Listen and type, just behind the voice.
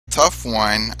tough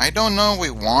one. I don't know if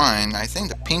we won. I think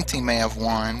the pink team may have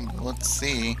won. Let's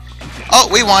see. Oh,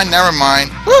 we won. Never mind.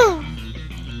 Woo!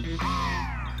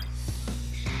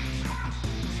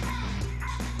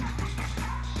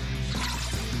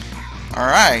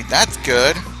 Alright, that's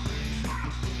good.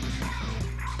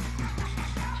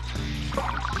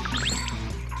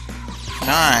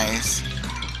 Nice.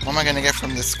 What am I gonna get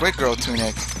from the Squid Girl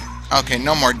tunic? Okay,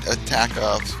 no more attack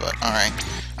ups, but alright.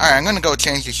 Alright, I'm gonna go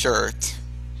change the shirt.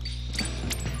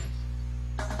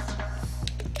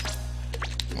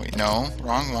 Wait, no.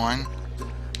 Wrong one.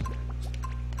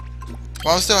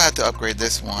 Well, I'll still have to upgrade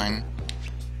this one.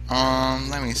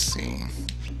 Let me see.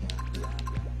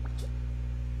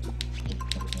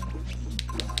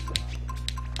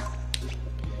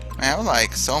 I have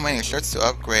like so many shirts to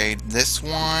upgrade. This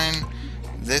one,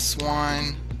 this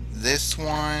one, this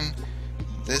one,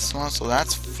 this one. So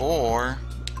that's 4,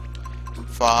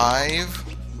 5.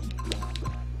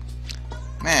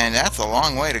 Man, that's a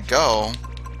long way to go.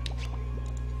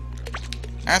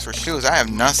 As for shoes, I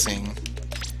have nothing.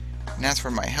 And as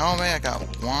for my helmet, I got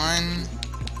 1.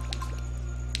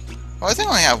 Well, I think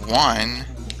I only have 1.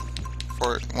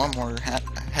 For one more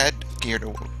headgear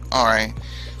to... Alright.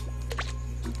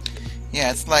 Yeah,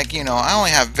 it's like, you know, I only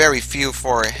have very few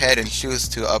for head and shoes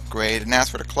to upgrade. And as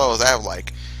for the clothes, I have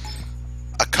like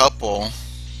a couple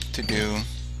to do.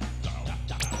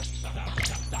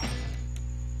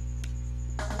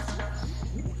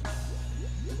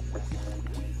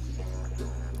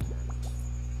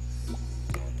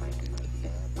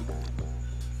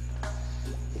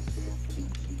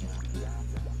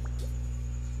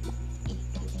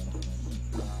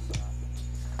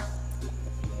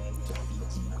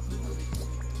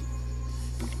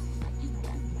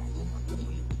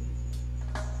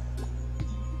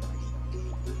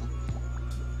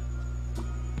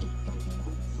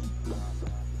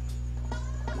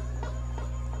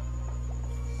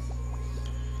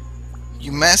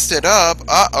 You messed it up.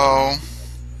 Uh-oh.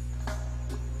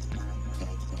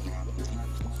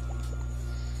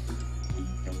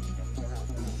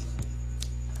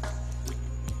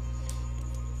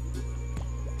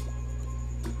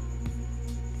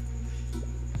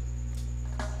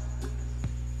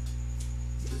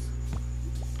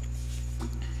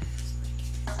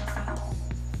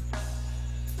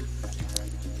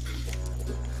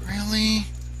 Really?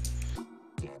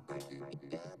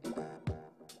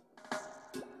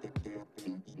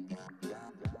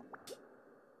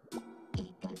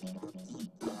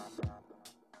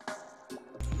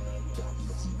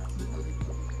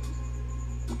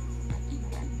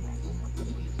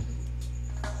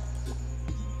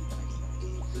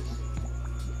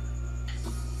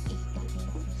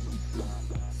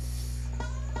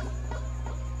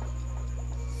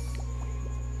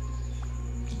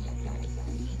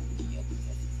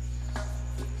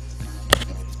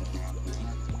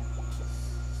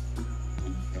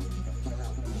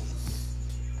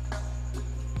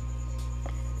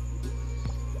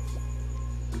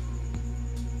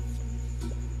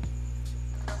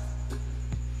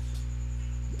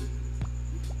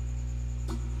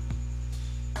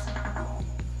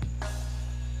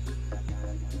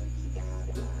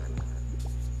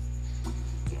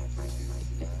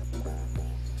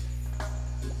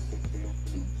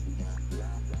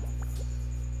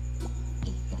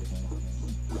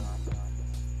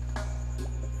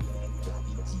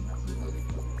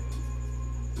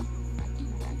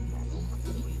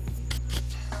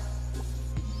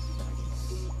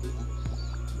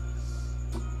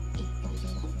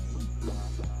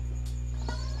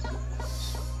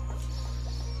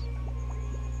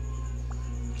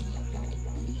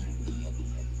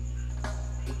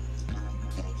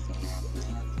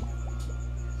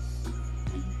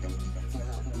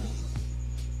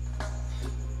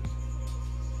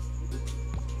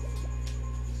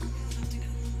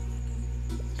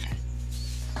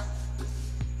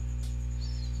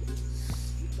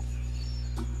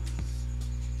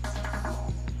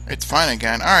 It's fine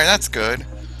again. Alright, that's good.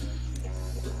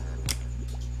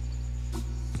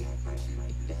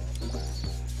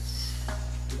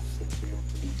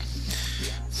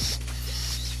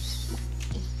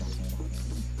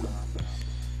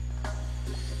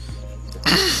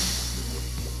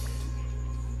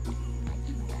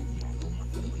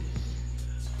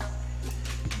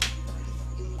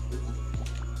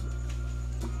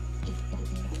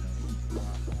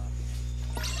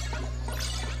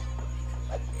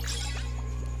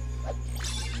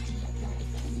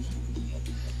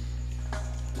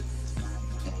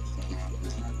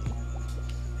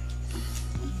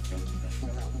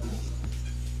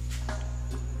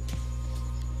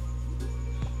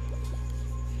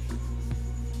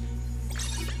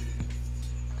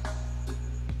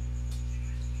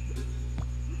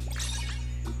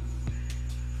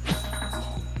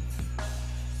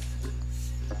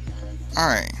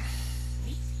 Alright.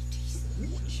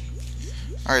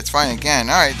 Alright, it's fine again.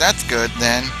 Alright, that's good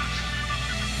then.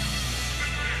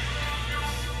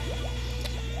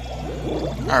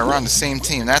 Alright, we're on the same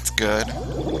team. That's good.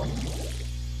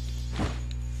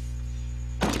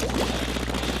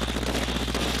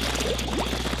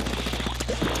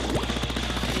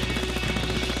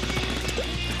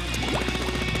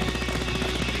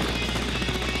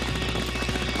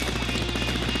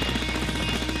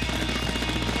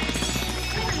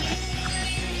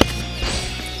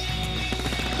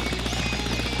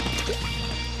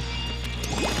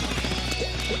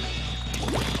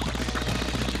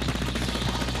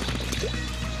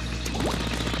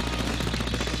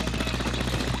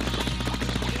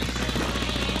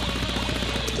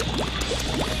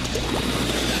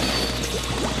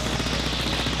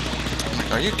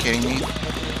 Are you kidding me? Do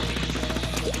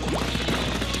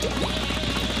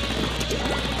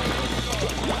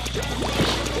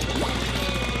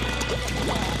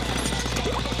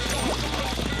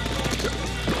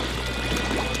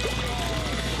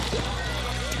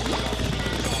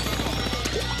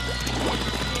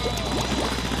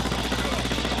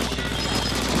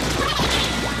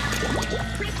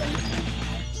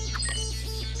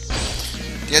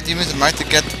you have to use the mic to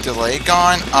get the delay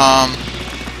gone?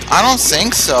 I don't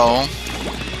think so.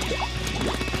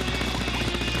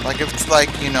 Like if it's like,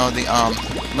 you know, the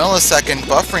millisecond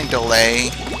buffering delay,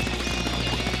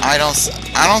 I don't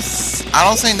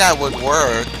think that would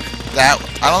work.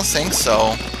 I don't think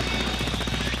so.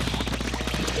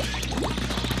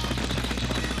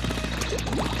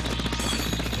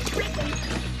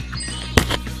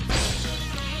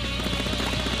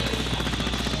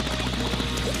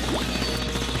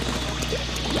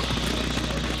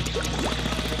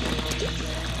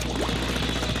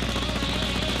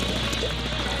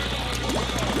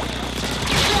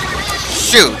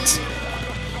 Shoot!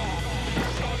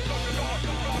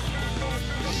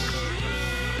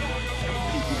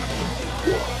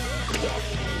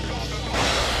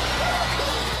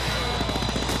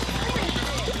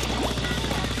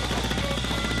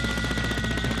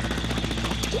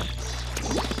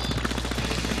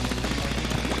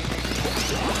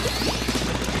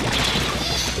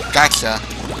 Gotcha.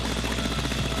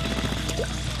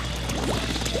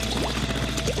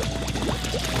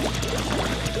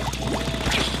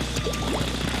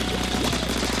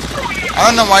 I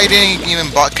don't know why you didn't even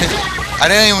I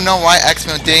didn't even know why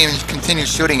X-Men didn't even continue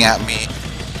shooting at me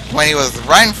when he was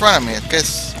right in front of me. I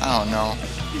guess, I don't know.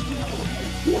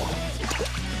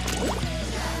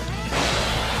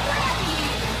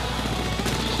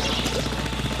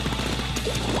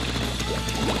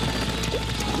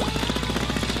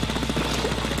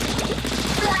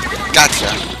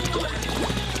 Gotcha.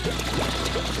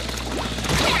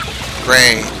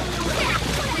 Great.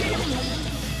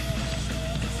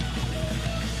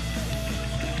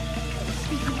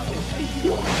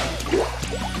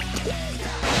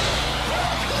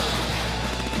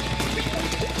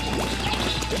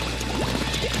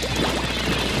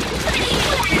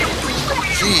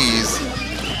 Jeez.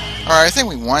 Alright, I think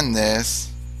we won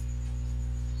this.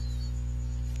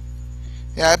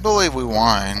 Yeah, I believe we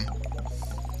won.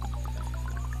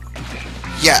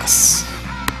 Yes.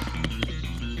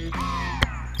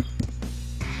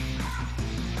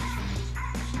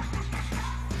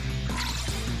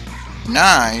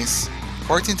 Nice.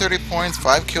 1430 points,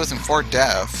 5 kills, and 4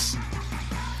 deaths.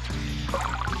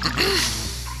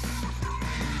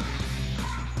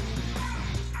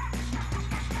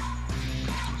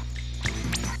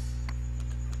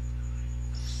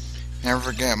 Never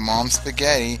forget Mom's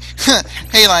spaghetti.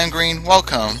 Hey, Lime Green,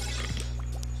 welcome.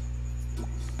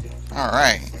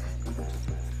 Alright.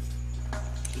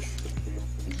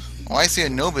 Well, I see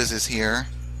Anubis is here.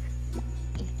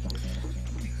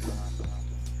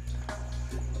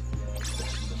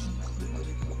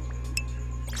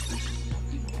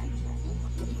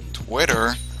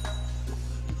 Twitter?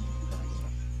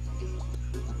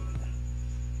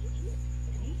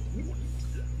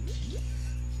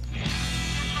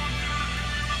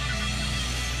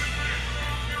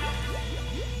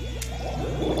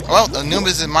 Well,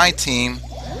 Anubis is my team.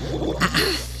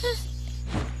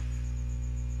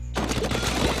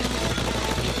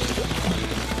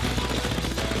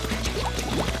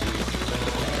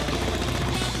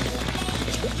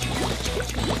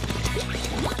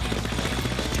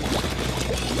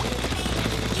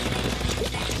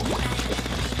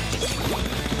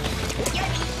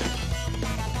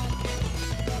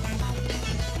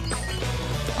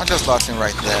 I just lost him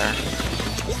right there.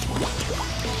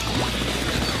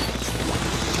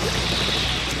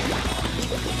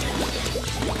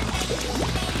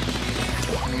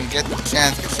 Let me get the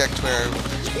chance to check where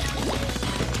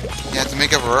you have to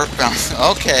make a earth bounce.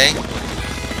 Okay.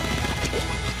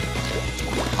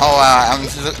 Oh wow,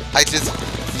 I just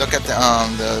look at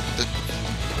the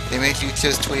image you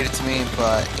just tweeted to me,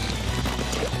 but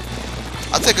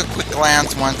I'll take a quick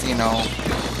glance once, you know.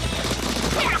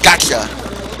 Gotcha!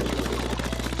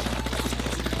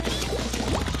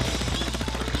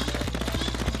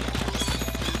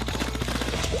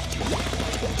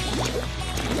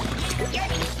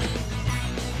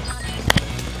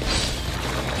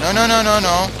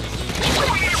 No.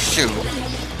 Shoot.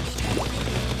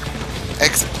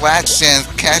 Explosions.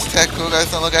 Hashtag cool guys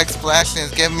don't look at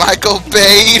explosions. Get Michael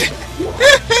Bade.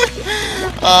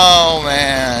 Oh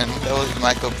man. That was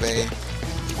Michael Bade.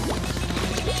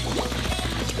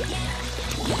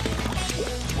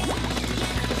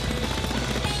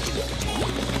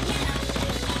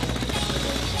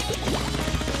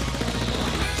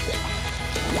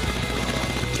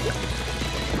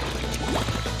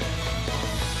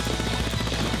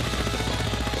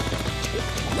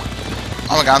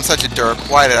 Oh my god, I'm such a derp.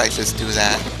 Why did I just do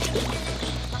that?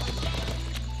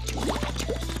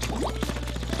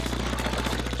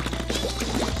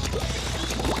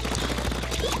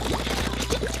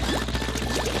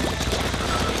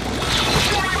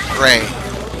 Great.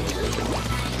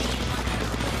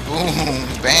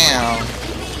 Boom. Bam.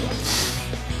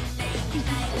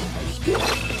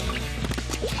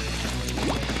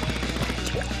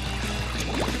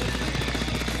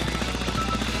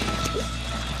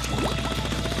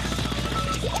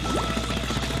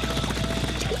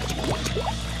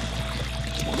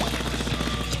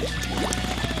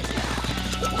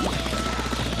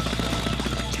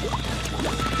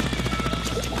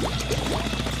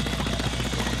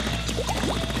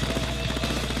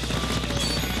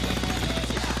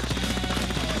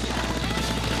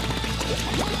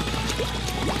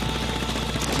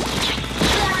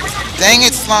 Dang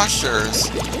it, sloshers!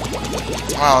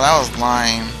 Wow, that was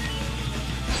lame.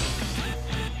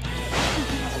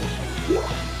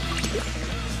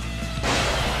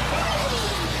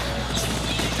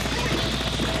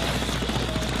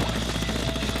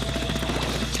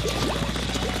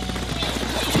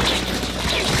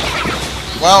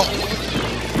 Well,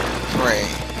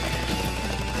 great.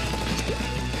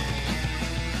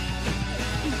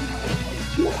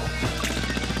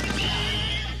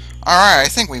 Alright, I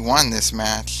think we won this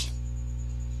match.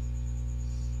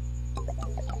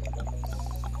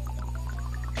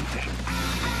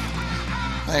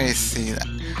 Let me see that.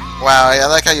 Wow, I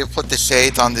like how you put the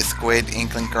shades on the squid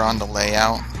ink linker on the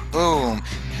layout. Boom!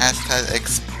 Hashtag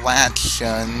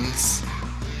explosions.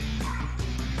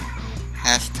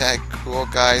 Hashtag cool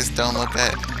guys don't look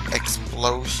at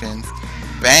explosions.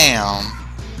 Bam!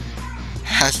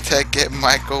 Hashtag get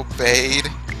Michael Bade.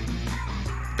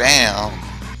 Bam!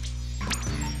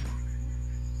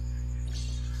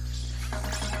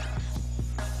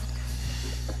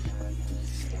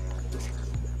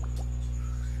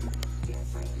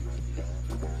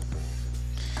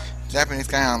 Japanese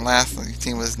guy on last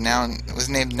team was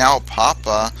named Now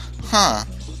Papa. Huh.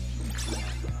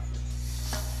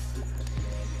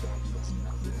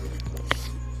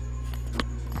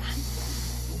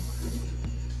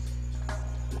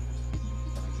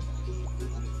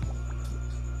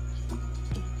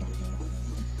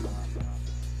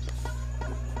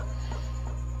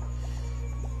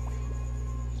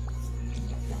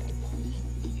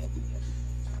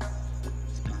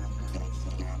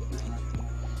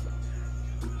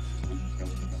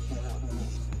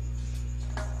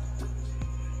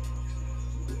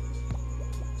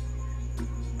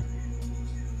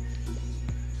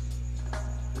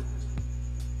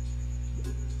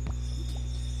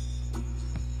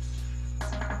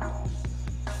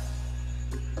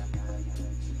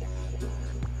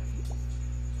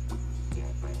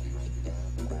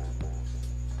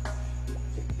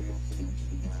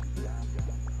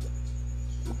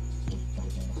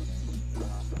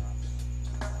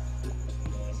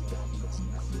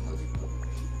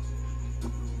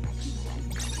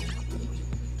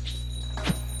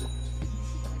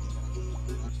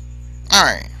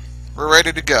 Alright, we're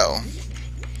ready to go.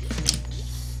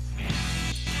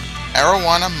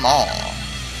 Arowana Mall.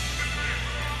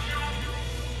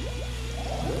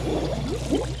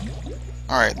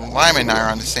 Alright, Lime and I are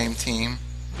on the same team.